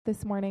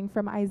this morning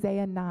from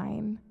Isaiah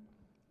 9.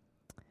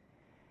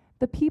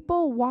 The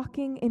people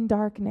walking in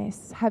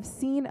darkness have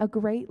seen a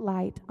great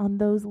light on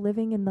those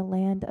living in the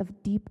land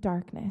of deep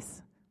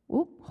darkness.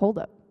 Ooh, hold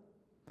up.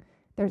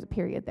 There's a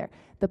period there.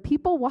 The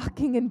people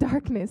walking in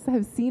darkness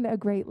have seen a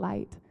great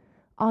light.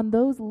 On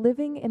those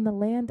living in the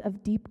land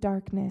of deep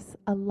darkness,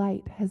 a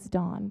light has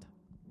dawned.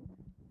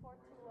 For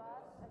to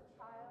us a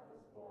child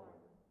is born,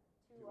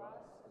 to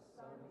us a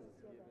son is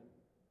given,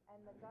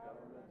 and the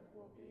government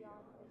will be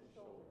on his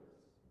shoulders.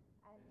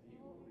 And he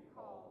will be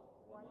called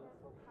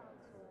Wonderful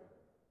Counselor,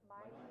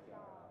 Mighty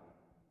God,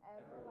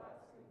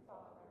 Everlasting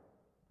Father,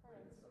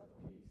 Prince of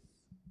Peace.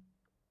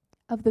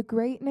 Of the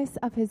greatness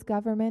of his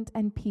government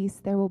and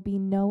peace there will be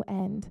no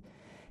end.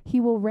 He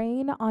will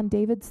reign on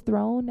David's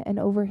throne and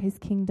over his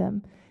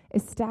kingdom,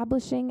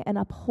 establishing and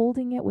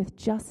upholding it with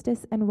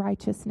justice and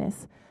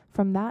righteousness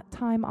from that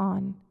time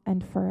on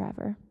and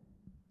forever.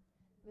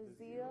 The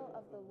zeal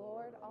of the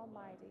Lord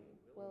Almighty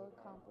will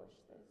accomplish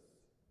this.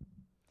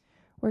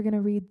 We're going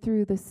to read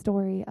through the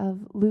story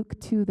of Luke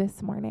 2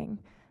 this morning.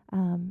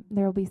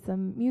 There will be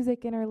some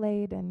music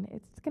interlaid, and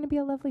it's going to be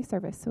a lovely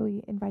service, so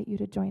we invite you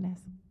to join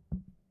us.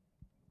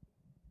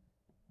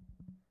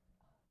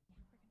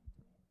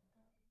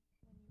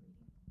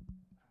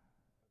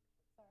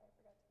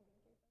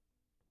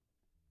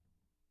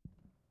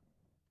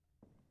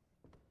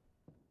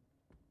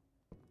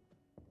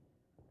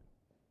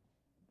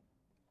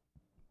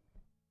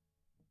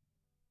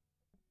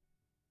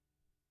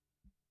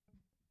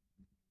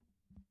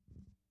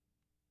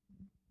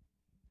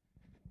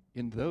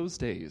 In those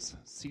days,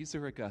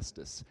 Caesar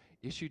Augustus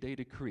issued a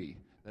decree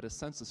that a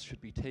census should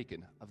be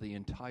taken of the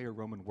entire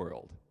Roman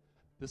world.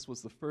 This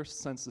was the first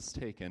census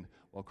taken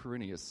while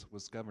Quirinius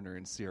was governor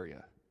in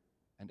Syria,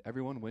 and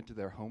everyone went to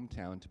their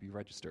hometown to be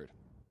registered.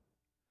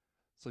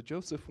 So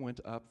Joseph went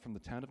up from the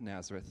town of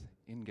Nazareth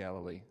in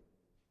Galilee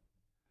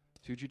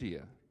to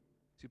Judea,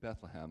 to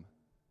Bethlehem,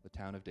 the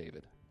town of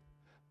David,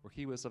 where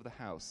he was of the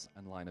house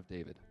and line of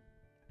David.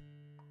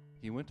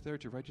 He went there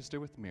to register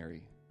with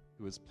Mary,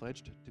 who was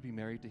pledged to be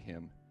married to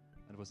him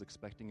and was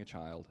expecting a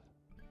child.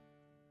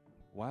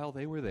 While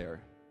they were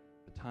there,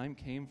 the time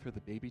came for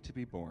the baby to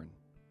be born,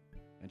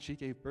 and she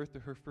gave birth to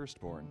her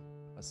firstborn,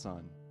 a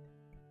son.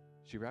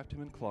 She wrapped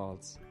him in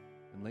cloths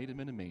and laid him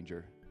in a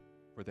manger,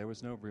 for there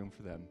was no room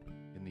for them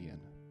in the inn.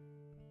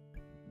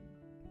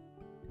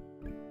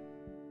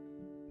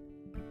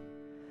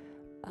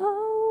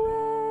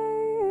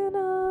 Away in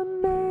a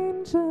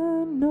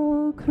manger,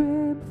 no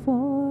crib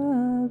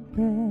for a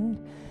bed,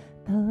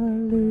 the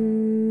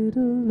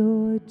little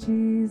Lord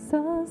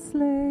Jesus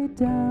laid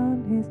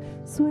down his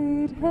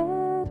sweet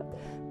head.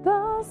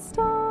 The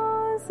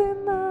stars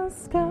in the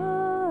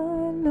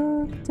sky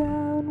looked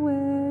down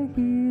where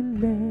he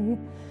lay,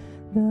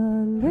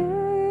 the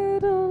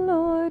little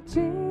Lord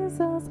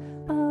Jesus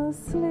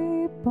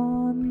asleep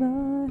on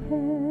the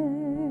hay.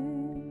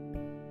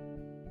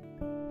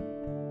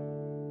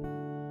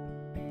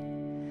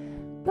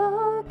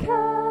 The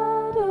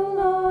cattle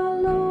are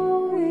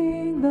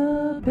lowing,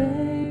 the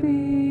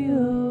baby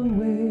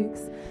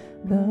awakes,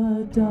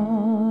 the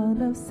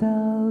dawn of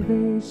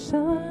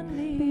salvation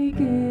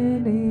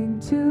beginning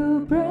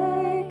to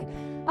break.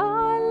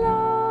 I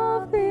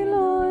love thee,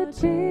 Lord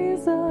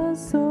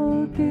Jesus,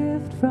 O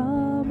gift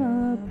from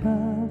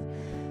above,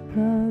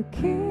 the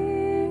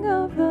King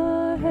of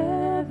the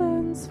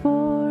heavens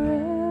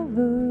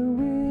forever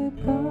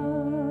with us.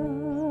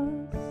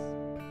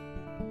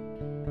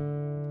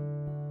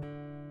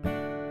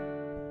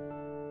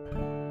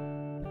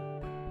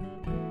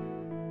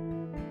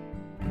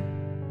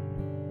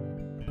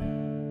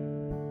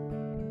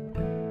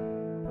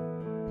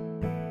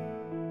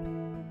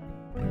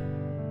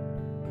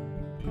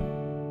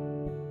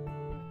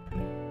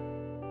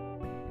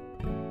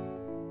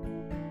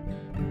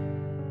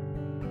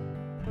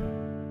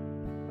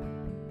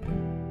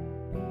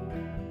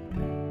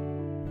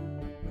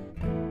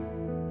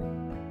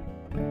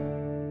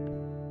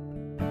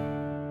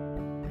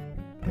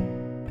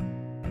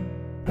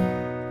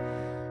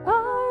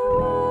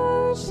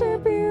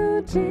 Worship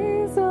you,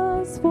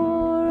 Jesus,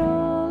 for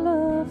all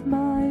of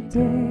my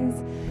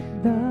days.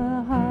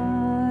 The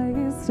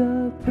highest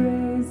of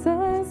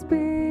praises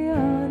be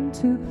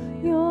unto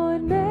your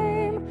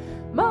name,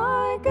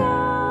 my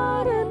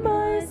God and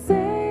my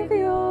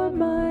Savior,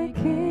 my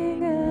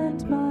King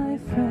and my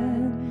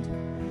friend.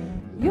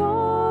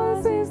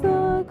 Yours is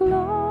the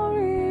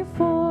glory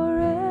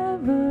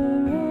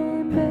forever,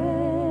 amen.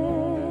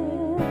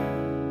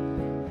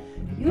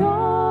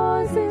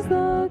 Yours is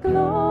the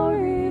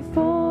glory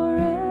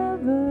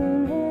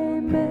forever,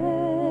 amen.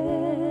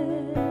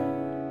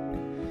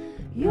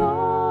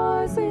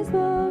 Yours is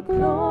the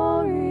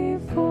glory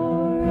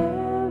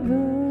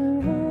forever,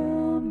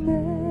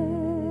 amen.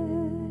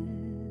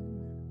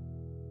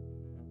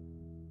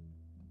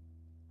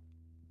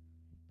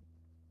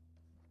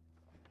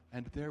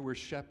 And there were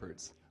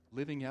shepherds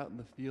living out in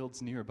the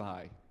fields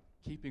nearby,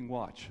 keeping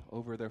watch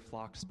over their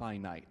flocks by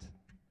night.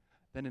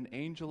 Then an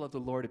angel of the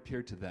Lord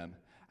appeared to them,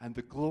 and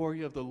the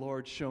glory of the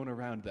Lord shone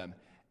around them,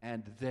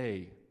 and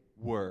they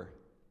were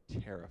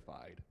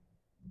terrified.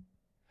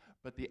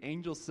 But the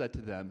angel said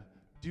to them,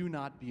 "Do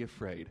not be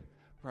afraid,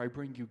 for I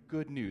bring you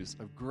good news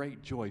of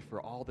great joy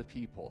for all the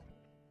people.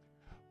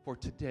 For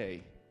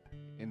today,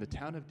 in the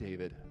town of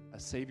David, a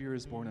Savior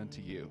is born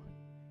unto you.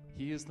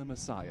 He is the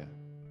Messiah,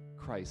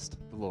 Christ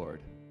the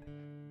Lord.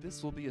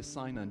 This will be a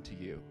sign unto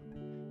you.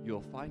 You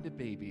will find a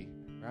baby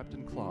wrapped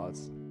in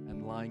cloths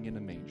and lying in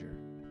a manger."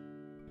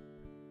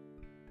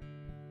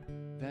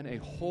 Then a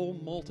whole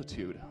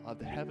multitude of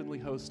the heavenly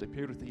host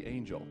appeared with the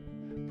angel,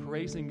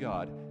 praising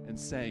God and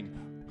saying,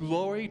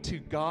 "Glory to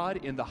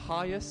God in the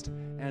highest,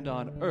 and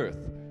on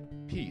earth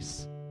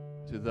peace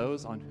to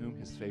those on whom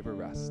his favor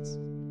rests."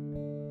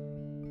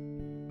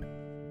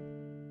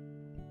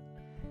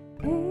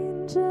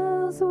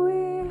 Angels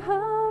we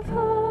have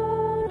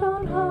heard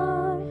on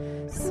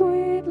high,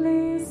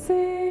 sweetly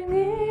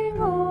singing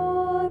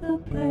o'er the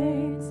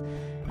plains,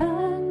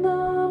 and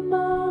the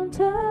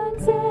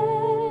mountains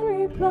in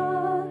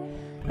reply,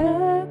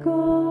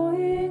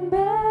 echoing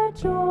their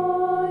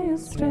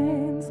joyous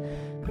strains.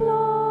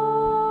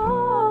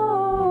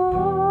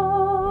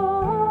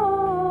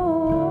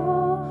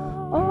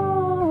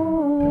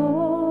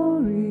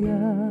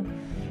 Gloria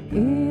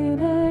in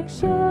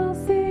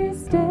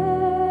excelsis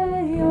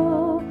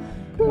Deo.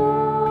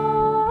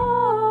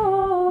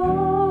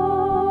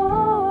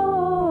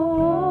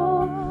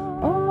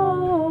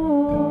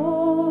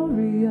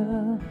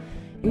 Gloria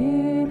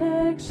in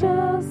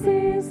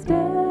excelsis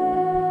Deo.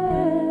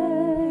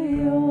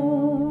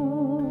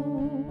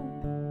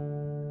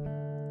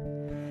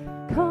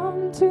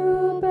 Come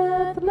to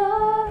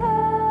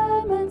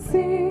Bethlehem and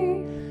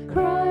see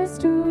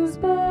Christ, whose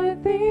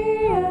birth the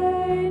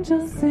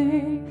angels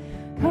sing.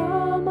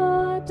 Come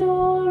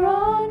adore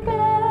on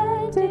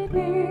bended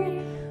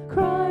knee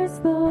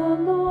Christ the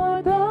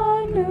Lord,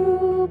 the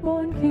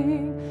newborn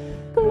King.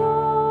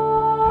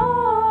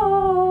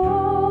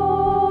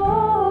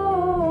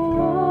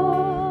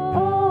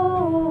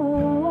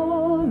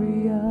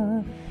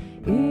 Gloria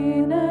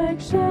in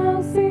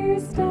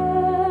excelsis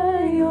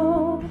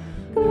Deo.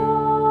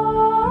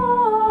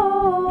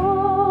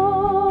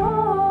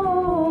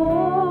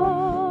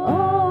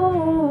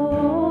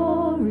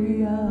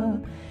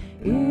 Gloria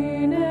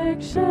in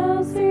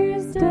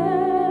excelsis Deo.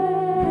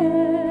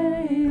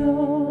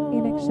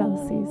 In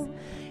excelsis.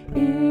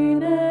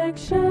 In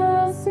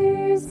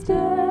excelsis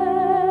Deo.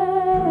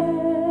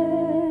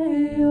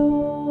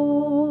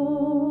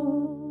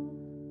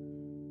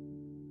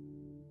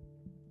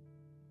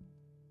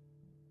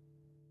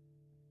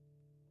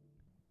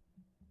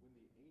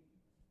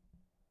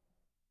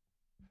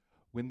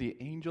 When the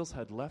angels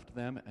had left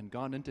them and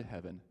gone into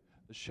heaven,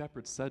 the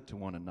shepherds said to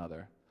one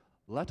another,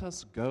 "Let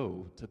us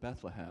go to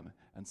Bethlehem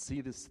and see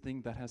this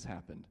thing that has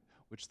happened,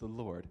 which the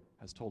Lord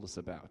has told us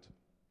about."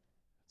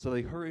 So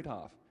they hurried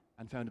off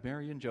and found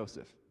Mary and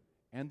Joseph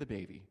and the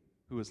baby,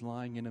 who was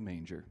lying in a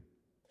manger.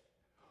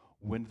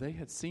 When they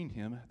had seen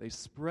him, they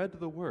spread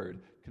the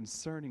word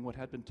concerning what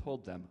had been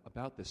told them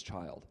about this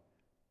child,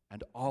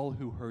 and all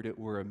who heard it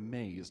were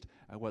amazed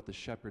at what the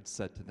shepherds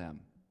said to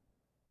them.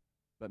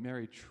 But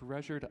Mary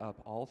treasured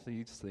up all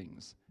these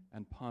things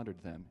and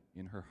pondered them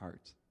in her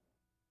heart.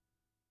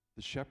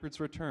 The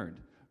shepherds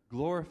returned,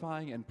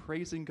 glorifying and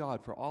praising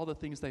God for all the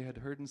things they had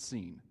heard and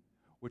seen,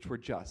 which were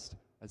just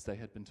as they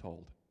had been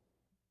told.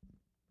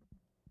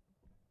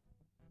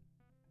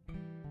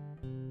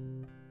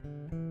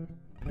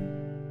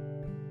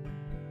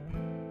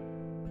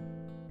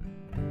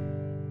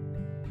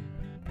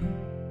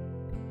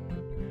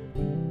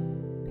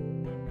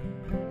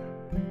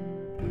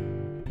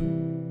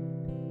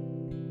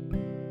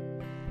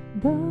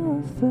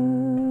 The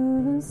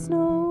first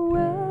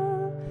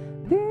Noel,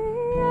 the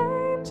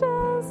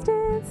angels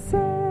did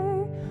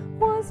say,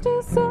 was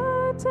to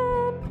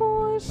certain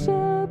poor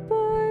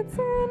shepherds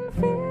in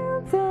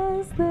fields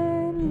as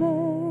they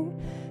lay,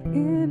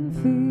 in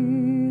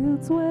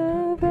fields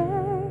where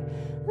they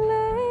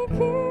lay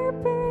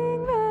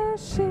keeping their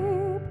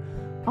sheep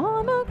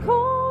on a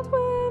cold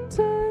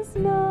winter's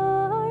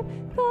night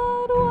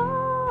that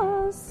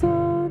was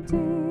so deep.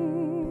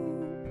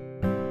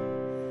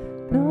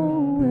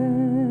 Noel,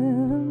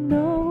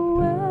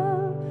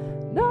 Noel,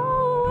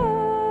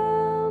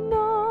 Noel,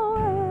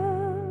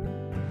 Noel,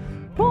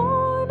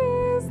 born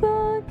is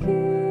the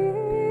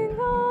King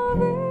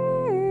of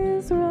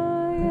Israel.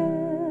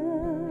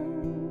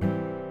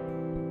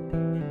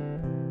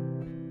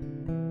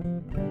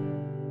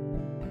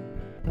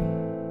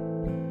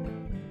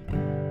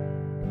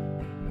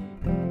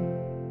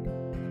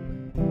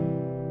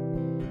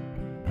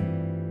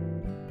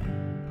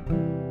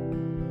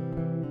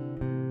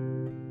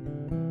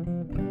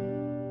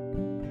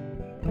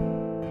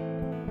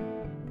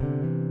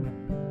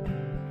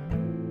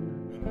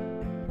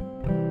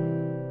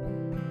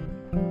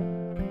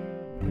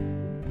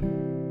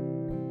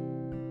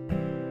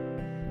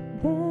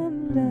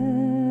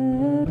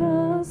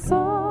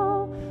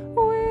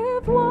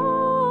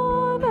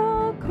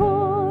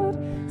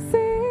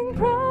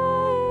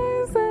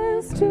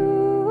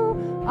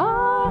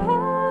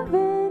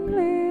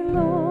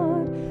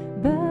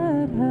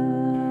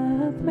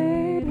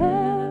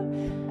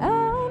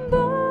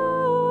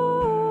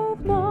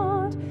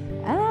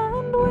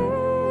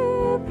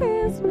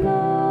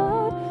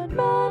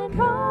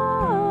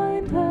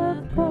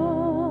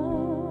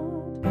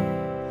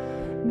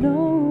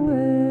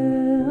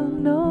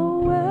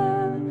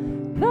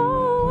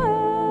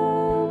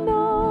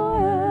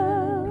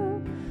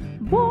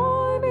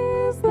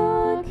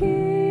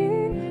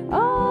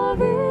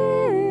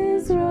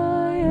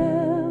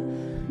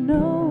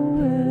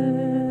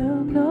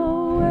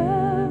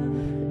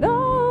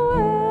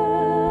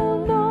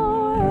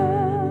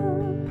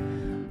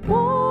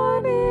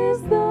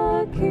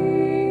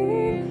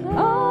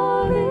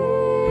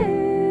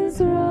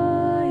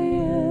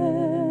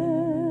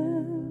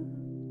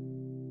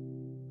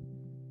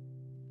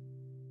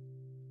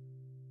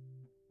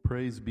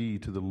 Praise be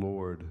to the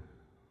Lord,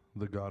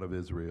 the God of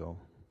Israel,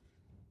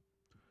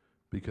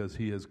 because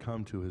he has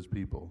come to his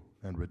people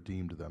and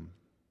redeemed them.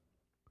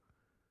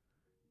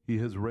 He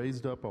has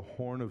raised up a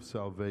horn of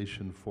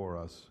salvation for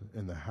us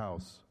in the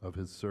house of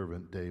his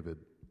servant David,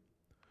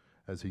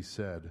 as he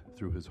said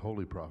through his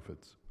holy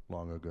prophets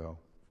long ago.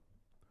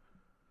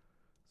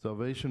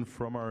 Salvation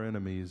from our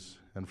enemies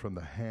and from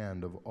the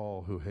hand of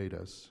all who hate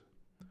us,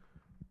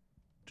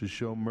 to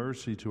show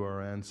mercy to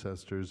our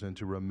ancestors and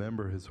to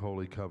remember his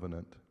holy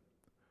covenant,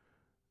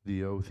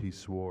 the oath he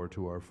swore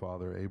to our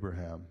father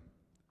Abraham,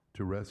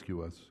 to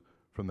rescue us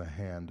from the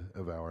hand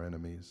of our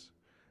enemies,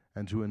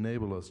 and to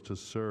enable us to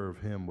serve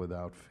him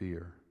without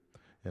fear,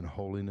 in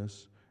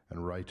holiness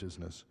and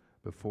righteousness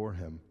before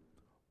him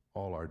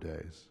all our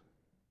days.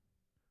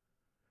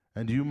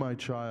 And you, my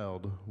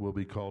child, will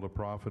be called a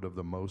prophet of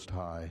the Most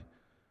High,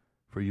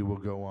 for you will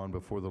go on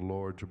before the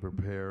Lord to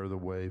prepare the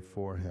way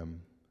for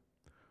him,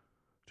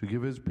 to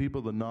give his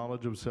people the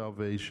knowledge of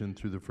salvation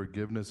through the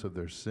forgiveness of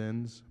their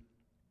sins,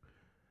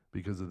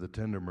 because of the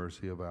tender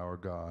mercy of our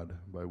God,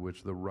 by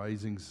which the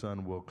rising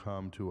sun will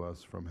come to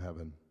us from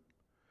heaven,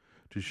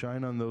 to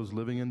shine on those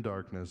living in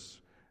darkness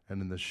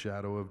and in the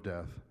shadow of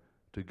death,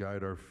 to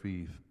guide our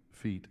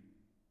feet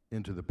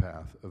into the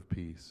path of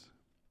peace.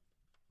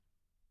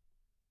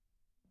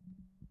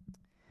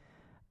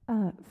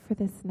 For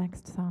this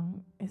next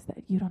song, is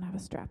that you don't have a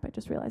strap, I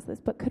just realized this,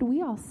 but could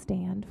we all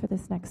stand for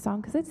this next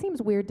song? Because it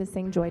seems weird to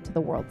sing Joy to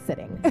the World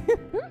sitting.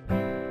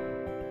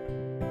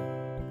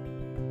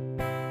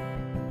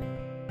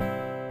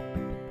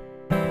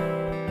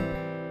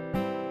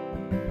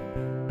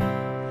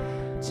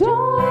 Joy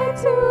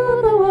to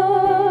the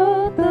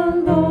world, the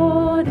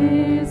Lord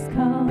is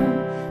come.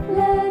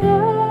 Let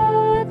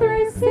earth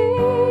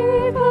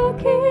receive a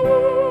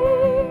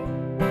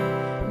King.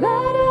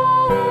 Let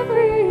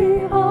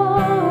every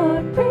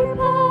heart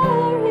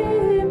prepare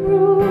him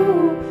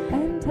room.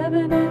 And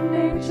heaven and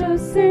nature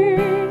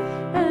sing,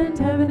 and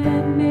heaven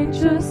and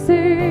nature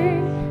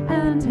sing,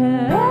 and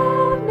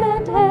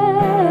heaven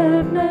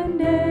and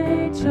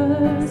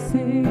nature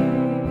sing.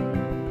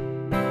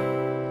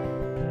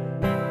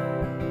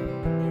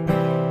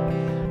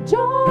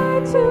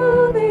 Joy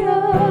to the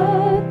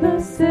earth, the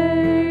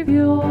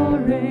Savior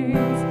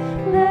reigns.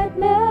 Let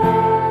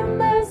men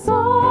their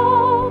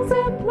songs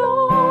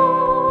implore.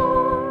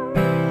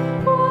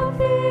 O'er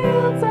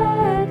fields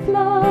and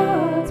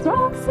floods,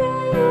 rocks,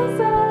 hills,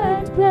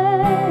 and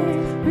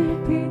plains,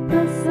 repeat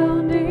the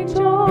sounding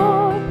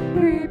joy,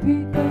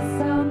 repeat the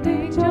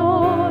sounding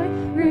joy,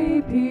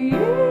 repeat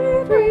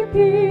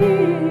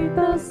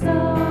the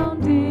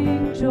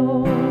sounding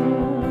joy.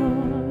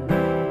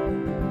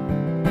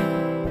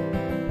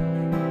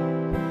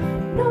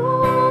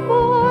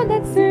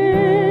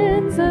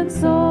 Sins and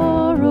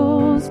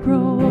sorrows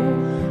grow,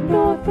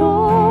 nor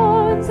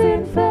thorns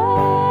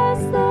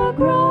infest the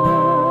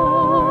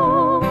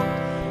ground.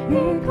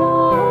 He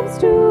comes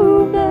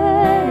to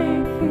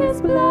make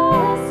his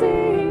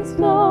blessings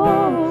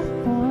flow,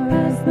 for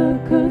as the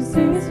curse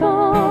is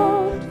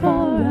found,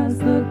 for as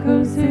the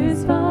curse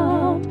is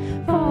found,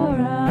 for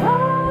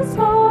as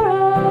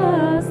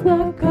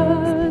the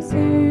curse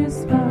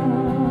is found.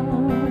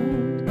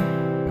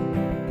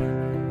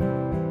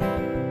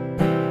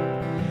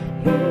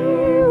 He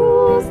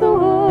rules the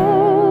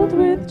world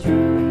with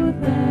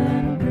truth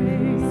and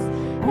grace,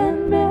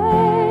 and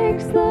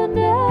makes the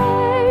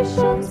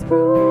nations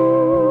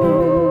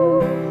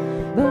prove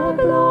the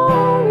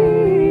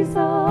glories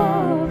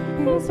of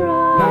his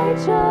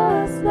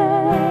righteousness,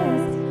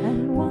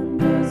 and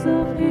wonders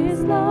of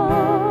his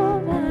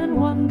love, and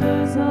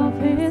wonders of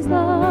his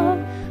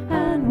love,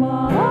 and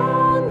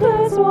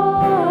wonders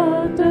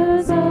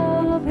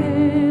of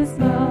his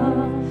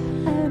love,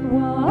 and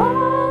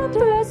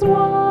wonders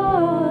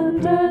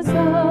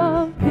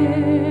of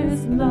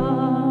his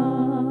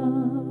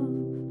love.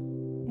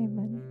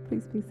 Amen.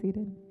 Please be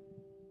seated.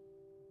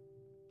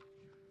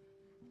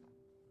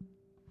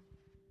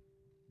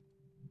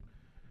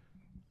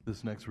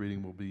 This next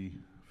reading will be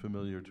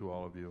familiar to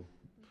all of you,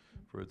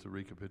 for it's a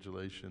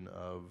recapitulation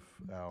of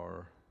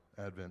our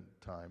Advent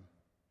time.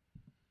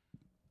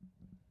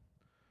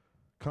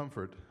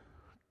 Comfort,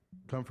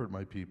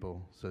 my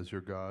people, says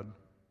your God.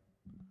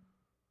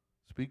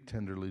 Speak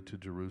tenderly to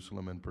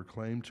Jerusalem and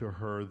proclaim to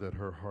her that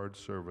her hard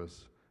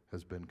service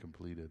has been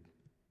completed,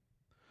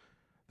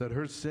 that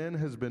her sin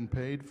has been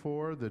paid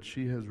for, that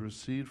she has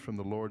received from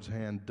the Lord's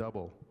hand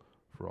double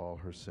for all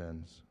her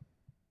sins.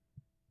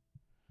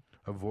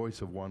 A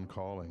voice of one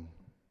calling,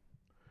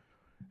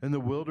 in the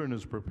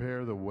wilderness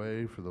prepare the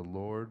way for the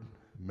Lord,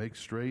 make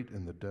straight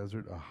in the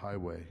desert a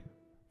highway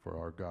for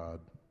our God.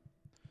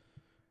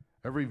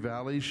 Every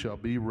valley shall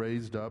be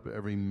raised up,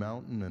 every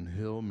mountain and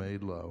hill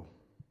made low.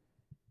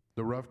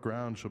 The rough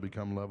ground shall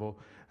become level,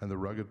 and the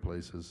rugged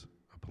places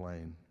a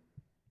plain.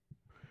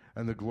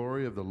 And the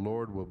glory of the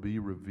Lord will be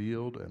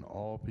revealed, and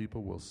all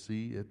people will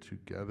see it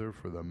together,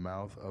 for the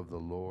mouth of the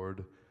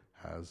Lord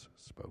has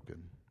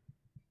spoken.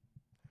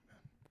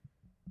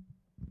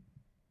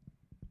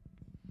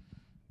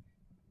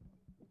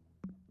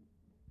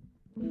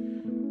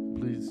 Amen.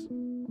 Please Please,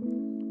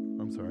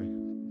 I'm sorry.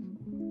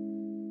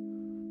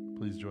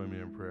 Please join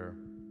me in prayer.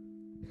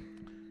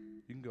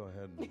 You can go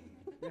ahead.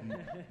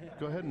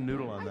 Go ahead and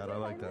noodle on that. I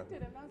like that.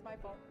 That was my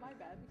fault. My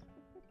bad.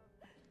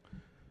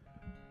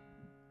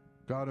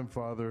 God and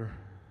Father,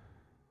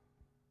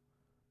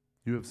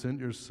 you have sent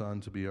your Son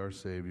to be our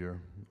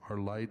Savior, our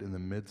light in the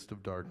midst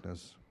of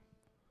darkness,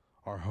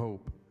 our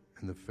hope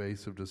in the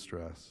face of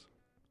distress,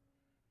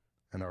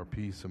 and our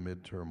peace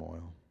amid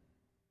turmoil.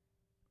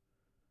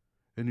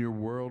 In your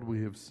world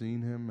we have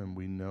seen him, and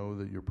we know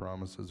that your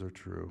promises are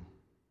true.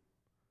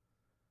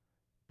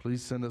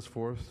 Please send us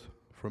forth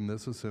from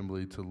this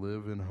assembly to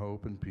live in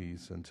hope and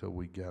peace until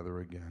we gather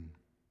again.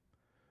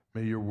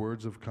 May your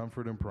words of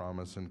comfort and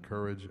promise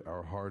encourage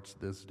our hearts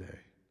this day.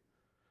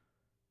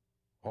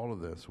 All of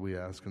this we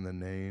ask in the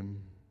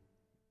name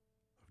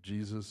of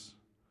Jesus,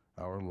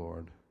 our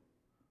Lord.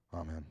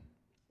 Amen.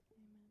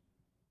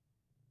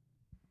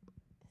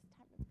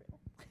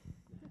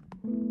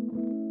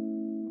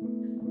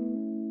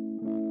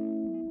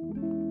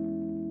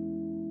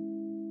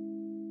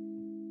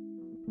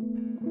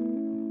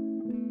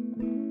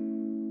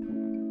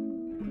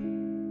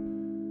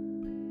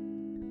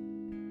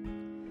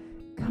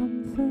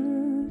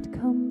 Comfort,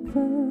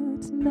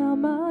 comfort now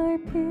my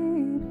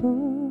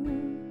people.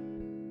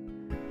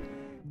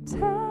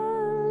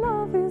 Tell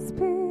of his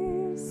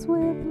peace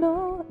with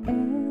no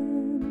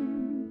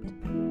end.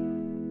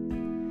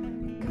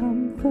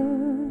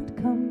 Comfort,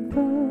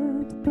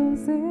 comfort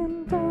those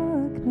in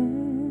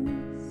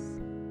darkness.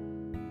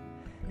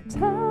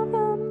 Tell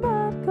them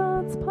that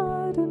God's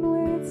pardon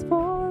waits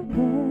for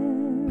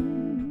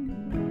them.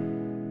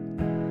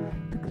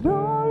 The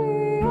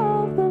glory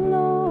of the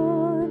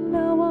Lord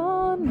now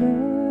on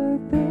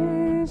earth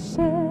is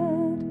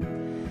shed.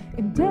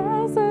 In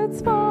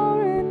deserts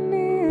far and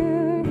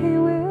near, he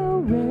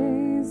will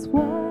raise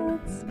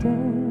what's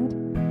dead.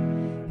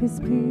 His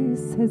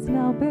peace has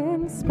now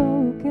been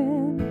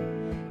spoken.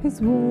 His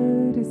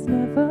word is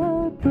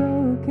never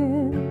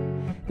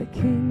broken. The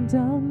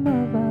kingdom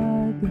of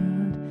our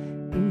God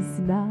is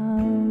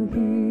now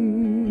here.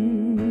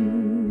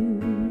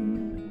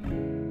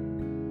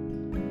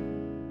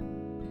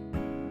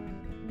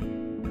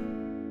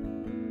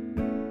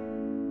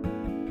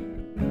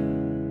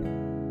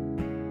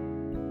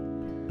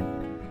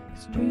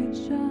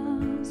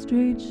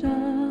 Straight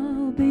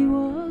shall be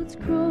what's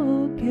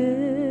crooked,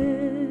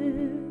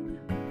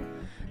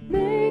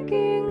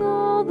 making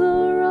all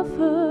the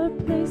rougher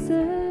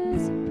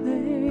places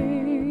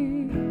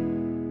plain.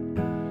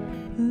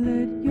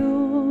 Let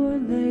your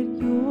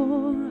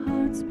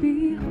hearts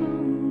be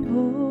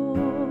humble,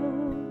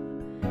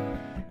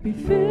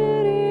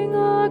 befitting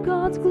our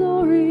God's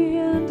glory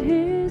and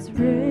his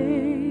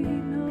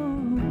reign.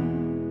 Oh,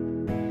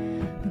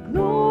 the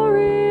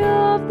glory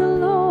of the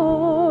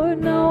Lord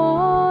now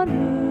on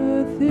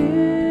earth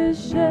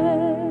is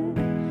shed.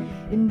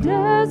 In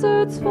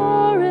deserts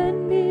far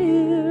and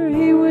near,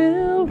 he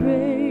will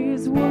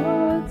raise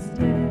what's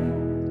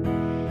dead.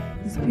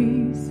 His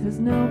peace has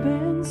now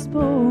been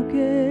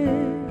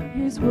spoken.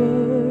 His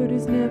word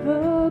is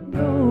never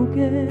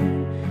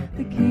broken.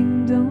 The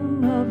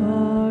kingdom of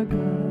our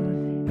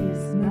God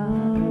is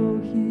now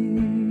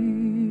here.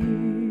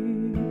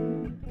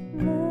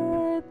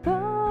 Let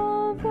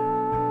the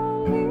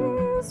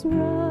valleys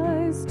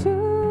rise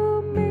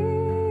to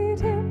meet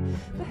him.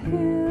 The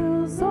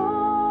hills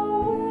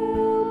all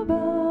will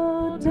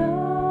bow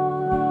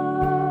down.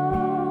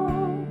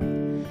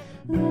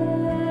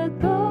 Let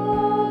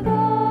the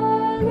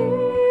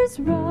valleys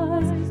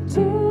rise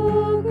to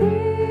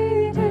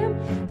greet him.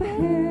 The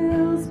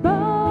hills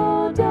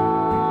bow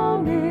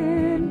down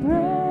in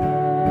praise.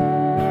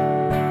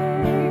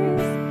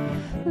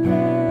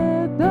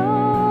 Let the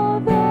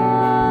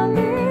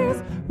valleys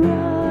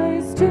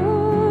rise to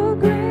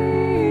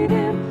greet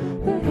him.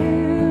 The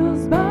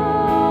hills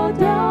bow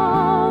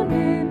down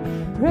in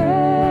praise.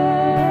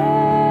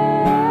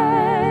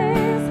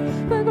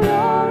 The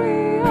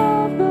glory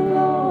of the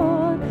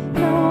Lord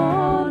now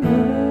on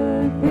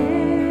earth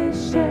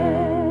is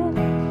shed.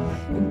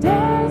 In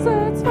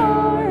deserts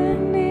far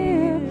and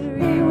near,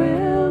 he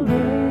will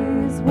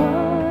raise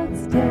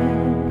what's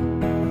dead.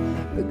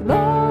 The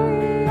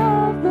glory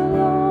of the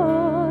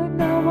Lord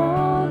now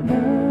on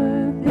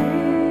earth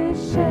is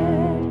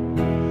shed.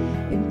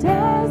 In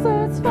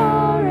deserts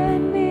far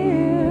and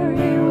near,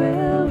 he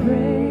will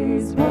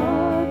raise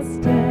what's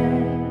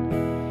dead.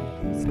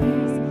 His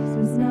peace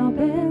has now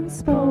been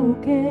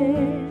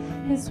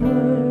spoken. His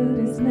word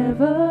is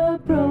never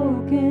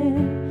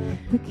broken.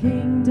 The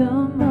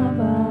kingdom of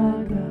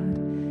our God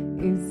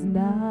is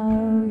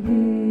now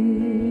here.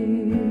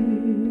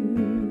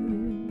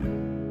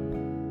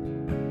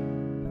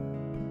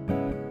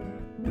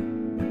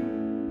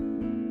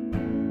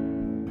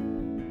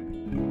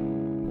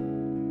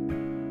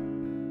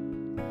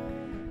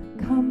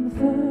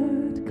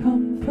 Comfort,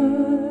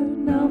 comfort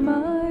now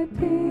my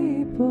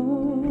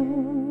people.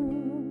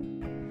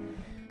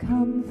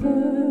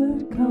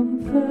 Comfort,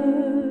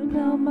 comfort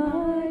now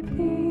my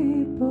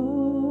people.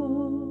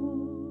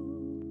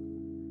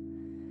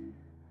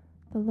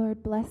 The Lord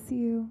Lord bless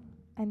you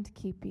and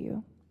keep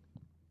you.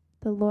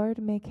 The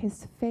Lord make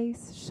his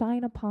face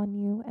shine upon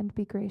you and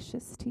be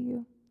gracious to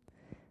you.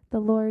 The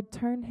Lord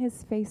turn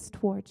his face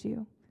toward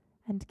you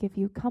and give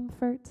you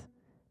comfort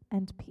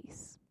and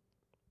peace.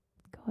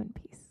 Go in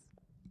peace.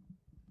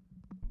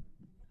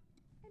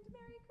 And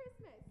Merry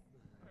Christmas!